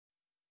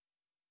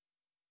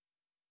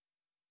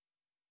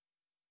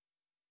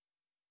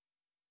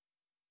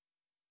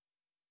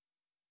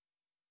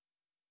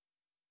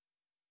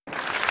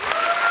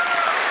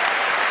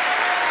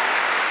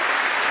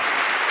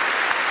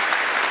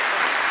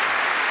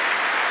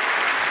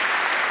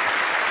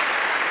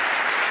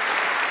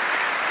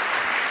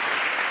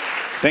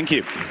Thank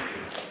you.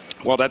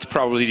 Well, that's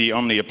probably the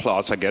only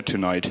applause I get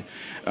tonight.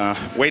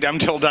 Wait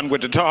until done with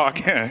the talk.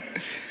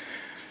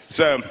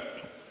 So,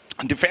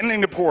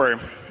 defending the poor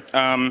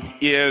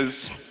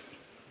is,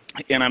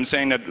 and I'm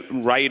saying that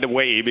right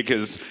away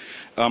because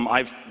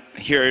I've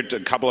heard a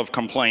couple of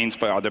complaints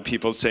by other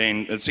people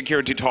saying that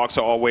security talks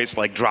are always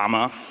like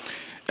drama.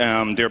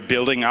 They're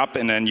building up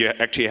and then you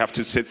actually have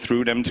to sit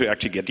through them to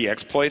actually get the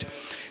exploit.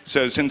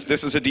 So since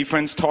this is a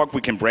defense talk, we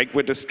can break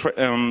with this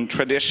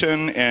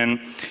tradition. And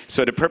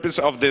so the purpose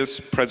of this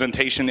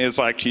presentation is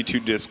actually to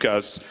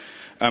discuss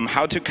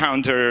how to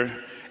counter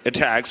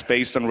attacks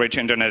based on rich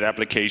internet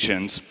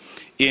applications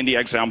in the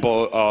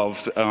example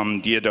of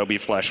the Adobe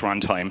Flash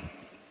runtime.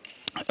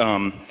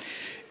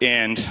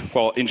 And,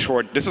 well, in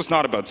short, this is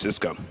not about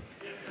Cisco.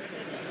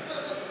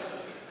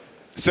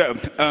 So,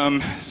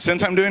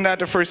 since I'm doing that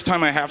the first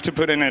time, I have to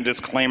put in a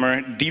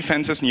disclaimer.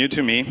 Defense is new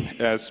to me,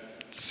 as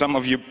some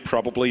of you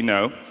probably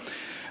know.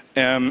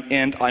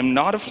 And I'm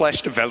not a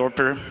Flash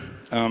developer,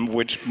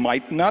 which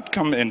might not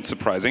come in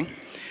surprising.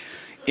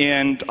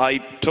 And I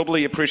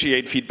totally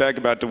appreciate feedback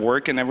about the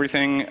work and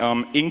everything,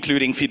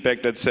 including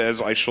feedback that says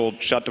I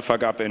should shut the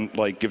fuck up and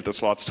give the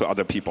slots to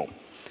other people.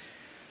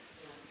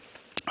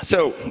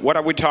 So, what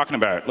are we talking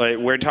about?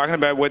 We're talking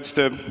about what's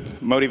the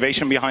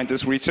motivation behind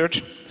this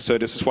research. So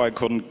this is why I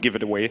couldn't give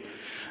it away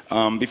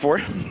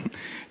before.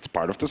 It's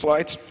part of the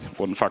slides.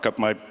 Wouldn't fuck up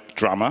my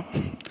drama.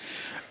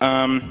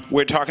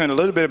 We're talking a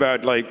little bit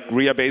about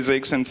RIA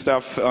basics and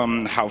stuff,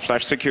 how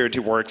Flash security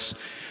works,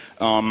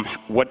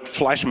 what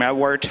Flash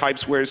malware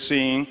types we're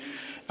seeing.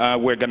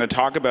 We're going to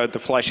talk about the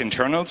Flash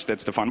internals.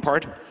 That's the fun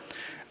part.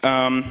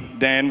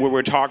 Then we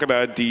will talk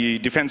about the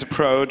defense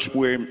approach.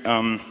 We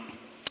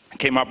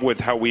came up with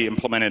how we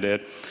implemented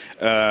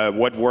it,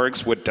 what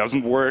works, what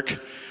doesn't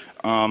work.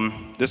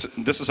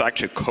 This is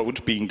actually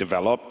code being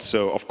developed,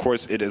 so of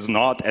course it is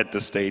not at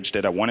the stage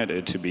that I wanted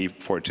it to be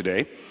for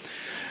today.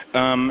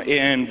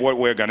 And what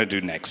we're going to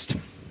do next.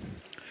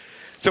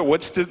 So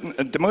what's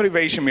the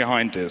motivation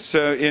behind this?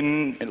 So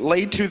in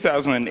late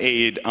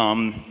 2008,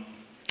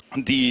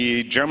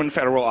 the German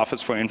Federal Office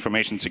for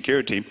Information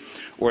Security,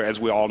 or as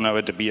we all know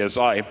it, the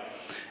BSI,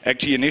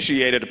 actually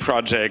initiated a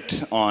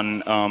project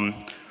on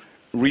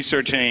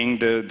researching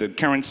the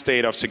current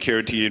state of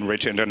security in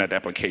rich internet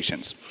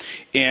applications.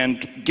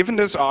 And given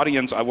this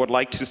audience, I would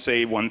like to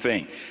say one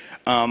thing.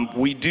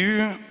 We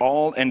do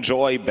all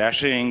enjoy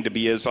bashing the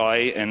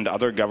BSI and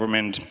other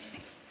government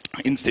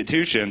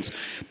institutions,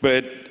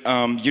 but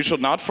you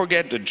should not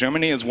forget that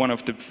Germany is one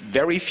of the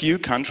very few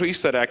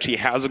countries that actually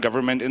has a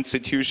government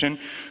institution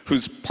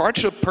whose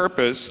partial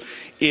purpose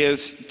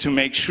is to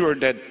make sure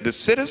that the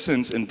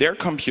citizens and their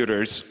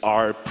computers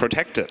are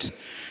protected.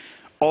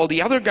 All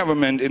the other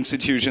government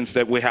institutions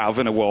that we have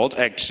in the world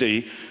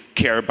actually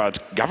care about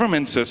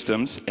government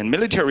systems and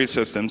military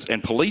systems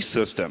and police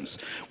systems.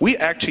 We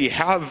actually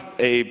have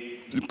a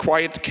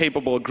quite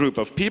capable group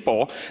of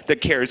people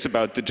that cares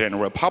about the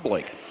general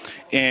public.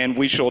 And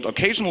we should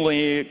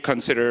occasionally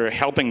consider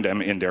helping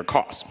them in their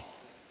cause.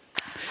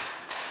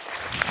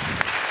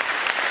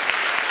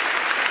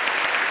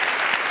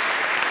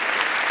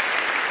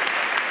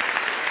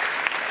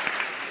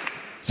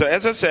 So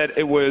as I said,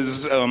 it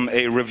was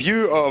a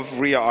review of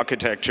RIA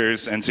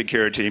architectures and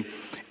security,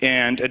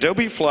 and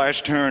Adobe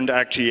Flash turned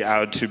actually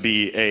out to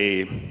be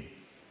a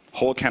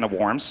whole can of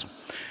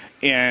worms,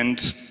 and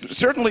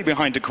certainly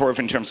behind the curve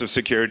in terms of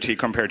security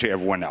compared to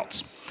everyone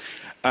else.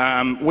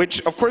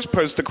 Which of course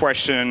posed the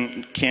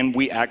question, can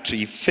we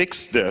actually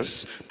fix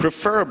this,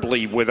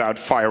 preferably without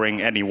firing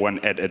anyone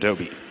at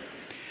Adobe?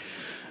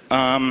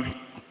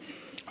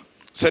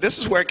 So this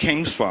is where it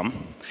came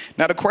from.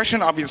 Now the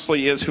question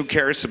obviously is, who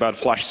cares about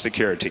Flash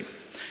security?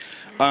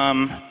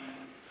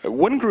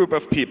 One group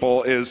of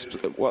people is,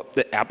 well,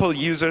 the Apple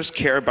users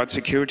care about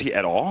security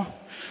at all?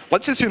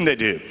 Let's assume they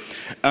do.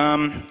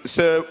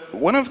 So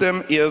one of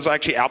them is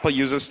actually Apple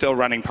users still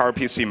running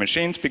PowerPC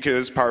machines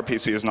because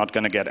PowerPC is not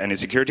going to get any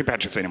security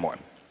patches anymore.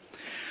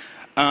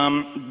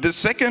 The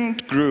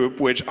second group,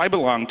 which I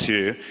belong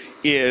to,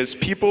 is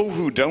people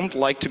who don't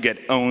like to get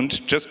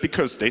owned just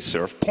because they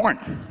serve porn.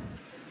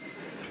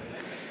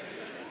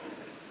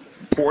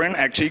 Porn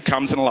actually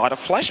comes in a lot of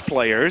Flash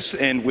players,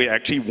 and we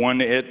actually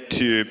want it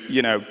to,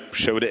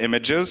 show the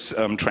images,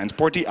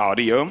 transport the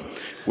audio,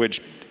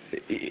 which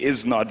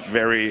is not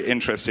very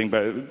interesting,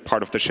 but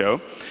part of the show.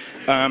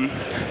 And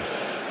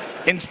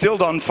still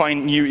don't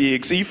find new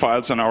exe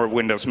files on our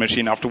Windows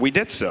machine after we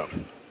did so.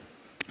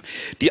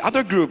 The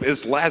other group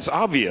is less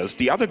obvious.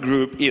 The other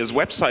group is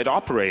website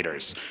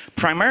operators,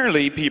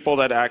 primarily people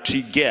that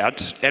actually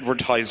get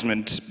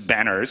advertisement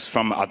banners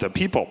from other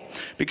people,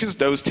 because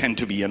those tend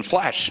to be in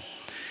Flash.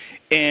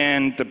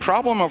 And the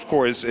problem, of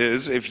course,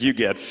 is if you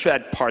get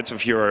fed parts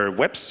of your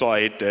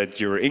website that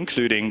you're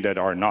including that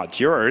are not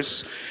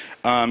yours,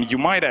 you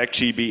might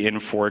actually be in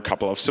for a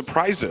couple of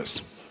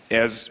surprises,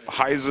 as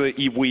Heise,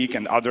 eWeek,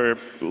 and other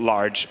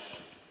large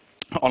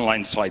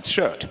online sites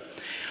should.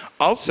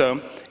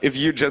 Also, if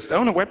you just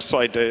own a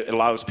website that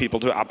allows people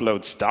to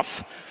upload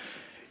stuff,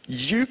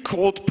 you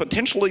could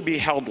potentially be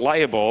held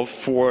liable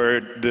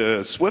for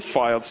the Swift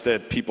files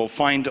that people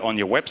find on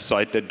your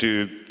website that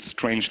do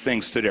strange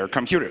things to their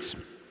computers.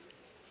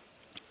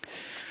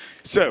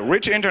 So,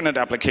 rich internet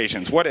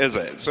applications, what is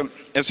it? So,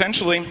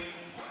 essentially,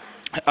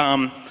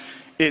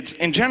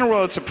 in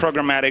general, it's a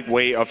programmatic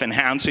way of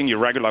enhancing your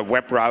regular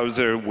web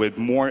browser with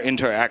more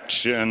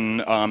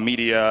interaction,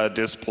 media,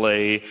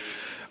 display,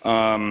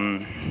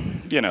 linking.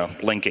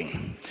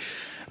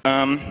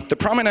 The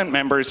prominent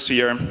members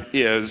here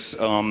is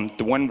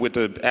the one with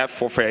the F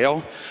for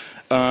fail,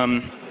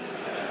 then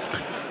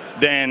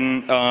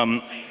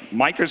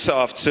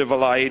Microsoft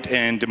Silverlight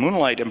and the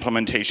Moonlight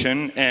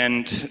implementation,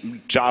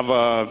 and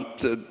Java,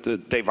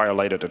 they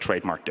violated a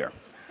trademark there.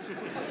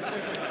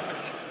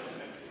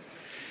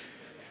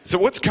 So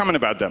what's common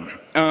about them?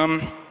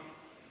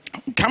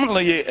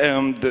 Commonly,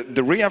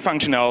 the RIA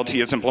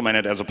functionality is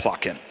implemented as a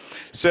plugin.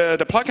 So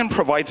the plugin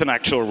provides an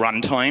actual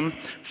runtime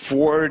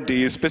for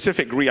the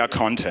specific RIA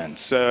content.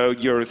 So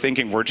you're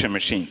thinking virtual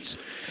machines.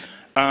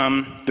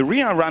 The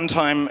RIA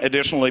runtime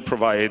additionally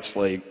provides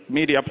like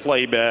media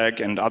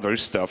playback and other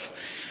stuff.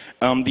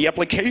 The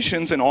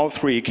applications in all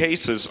three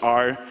cases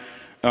are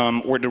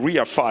where the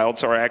RIA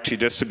files are actually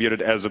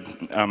distributed as a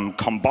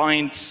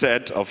combined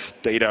set of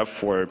data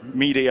for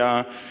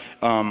media,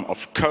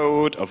 of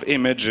code, of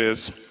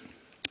images,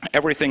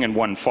 everything in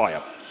one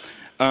file.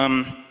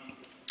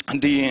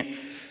 The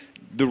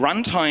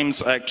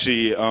runtimes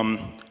actually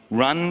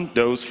run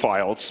those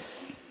files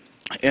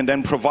and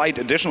then provide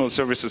additional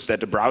services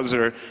that the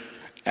browser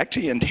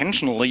actually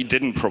intentionally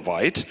didn't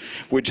provide,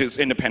 which is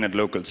independent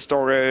local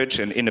storage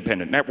and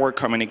independent network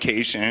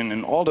communication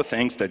and all the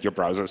things that your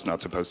browser is not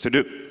supposed to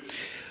do.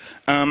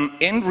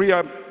 And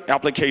RIA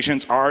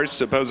applications are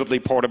supposedly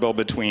portable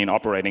between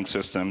operating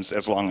systems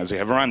as long as you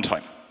have a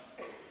runtime.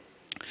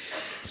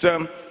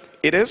 So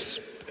it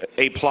is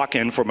a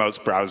plugin for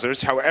most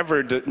browsers.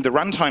 However, the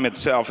runtime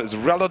itself is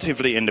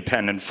relatively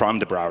independent from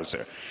the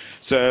browser.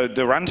 So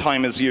the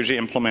runtime is usually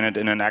implemented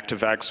in an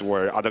ActiveX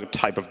or other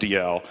type of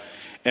DL.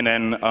 And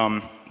then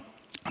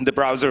the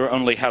browser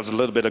only has a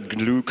little bit of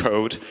glue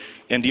code,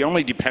 and the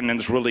only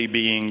dependence really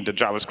being the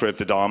JavaScript,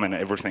 the DOM, and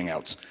everything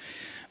else.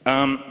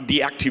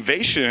 The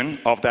activation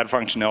of that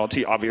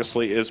functionality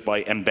obviously is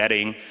by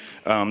embedding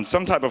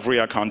some type of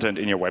RIA content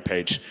in your web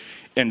page.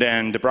 And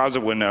then the browser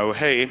will know,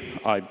 hey,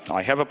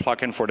 I have a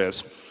plugin for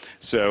this,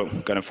 so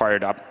I'm going to fire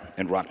it up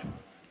and run.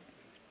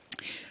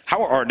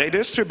 How are they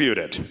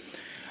distributed?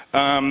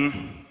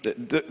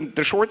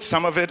 The short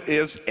sum of it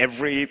is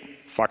every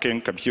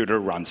fucking computer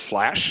runs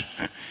Flash,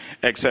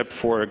 except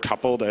for a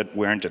couple that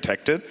weren't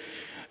detected.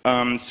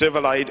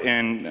 Silverlight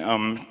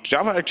and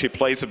Java actually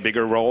plays a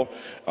bigger role.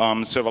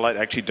 Silverlight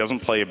actually doesn't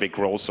play a big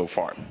role so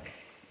far.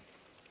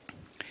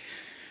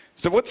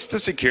 So what's the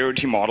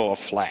security model of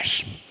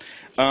Flash?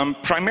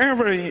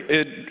 Primarily,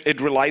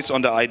 it relies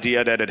on the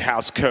idea that it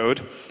has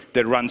code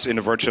that runs in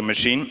a virtual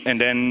machine,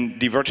 and then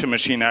the virtual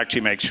machine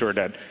actually makes sure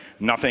that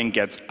nothing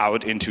gets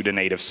out into the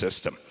native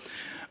system.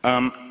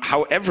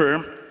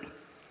 However,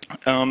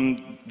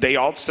 they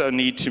also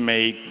need to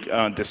make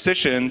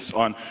decisions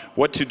on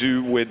what to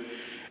do with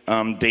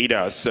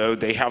data. So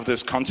they have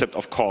this concept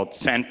of called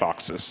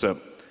sandboxes. So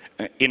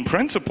in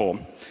principle,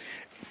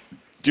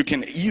 you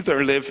can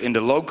either live in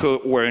the local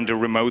or in the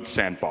remote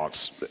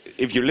sandbox.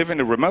 If you live in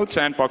the remote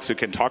sandbox, you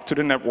can talk to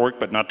the network,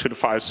 but not to the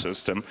file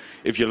system.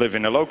 If you live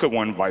in a local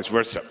one, vice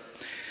versa.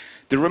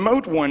 The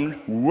remote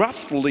one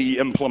roughly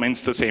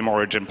implements the same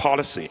origin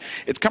policy.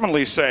 It's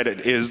commonly said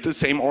it is the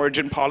same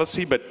origin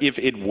policy, but if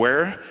it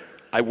were,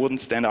 I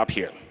wouldn't stand up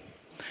here.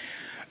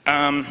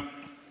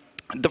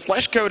 The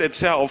Flash code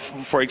itself,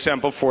 for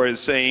example, for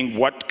saying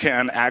what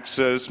can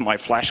access my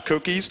Flash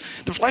cookies,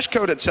 the Flash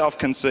code itself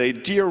can say,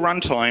 dear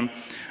runtime,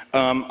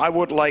 I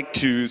would like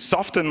to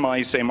soften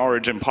my same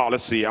origin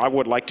policy. I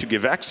would like to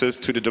give access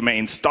to the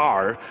domain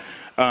star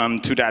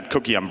to that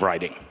cookie I'm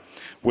writing,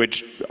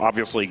 which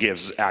obviously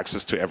gives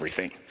access to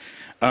everything.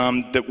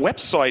 The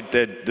website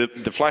that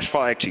the Flash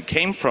file actually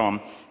came from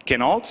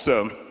can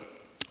also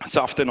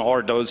soften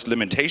all those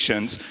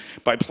limitations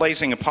by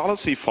placing a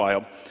policy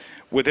file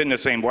within the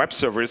same web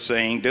server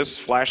saying this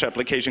Flash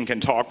application can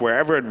talk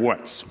wherever it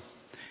wants,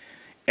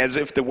 as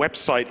if the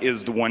website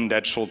is the one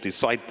that should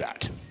decide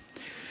that.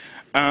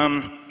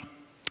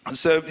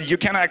 So you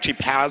can actually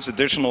pass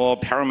additional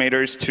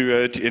parameters to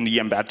it in the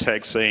embed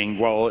tag saying,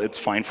 well, it's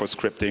fine for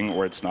scripting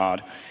or it's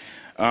not.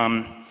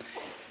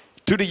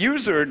 To the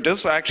user,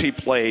 this actually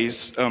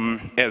plays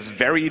as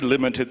very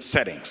limited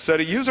settings. So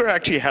the user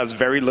actually has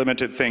very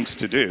limited things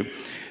to do.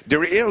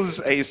 There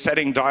is a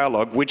setting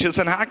dialog, which is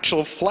an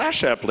actual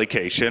Flash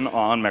application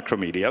on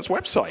Macromedia's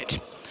website.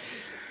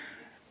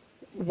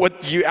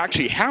 What you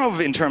actually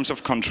have in terms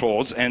of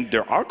controls, and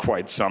there are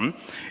quite some,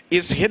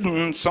 is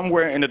hidden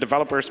somewhere in the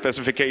developer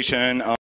specification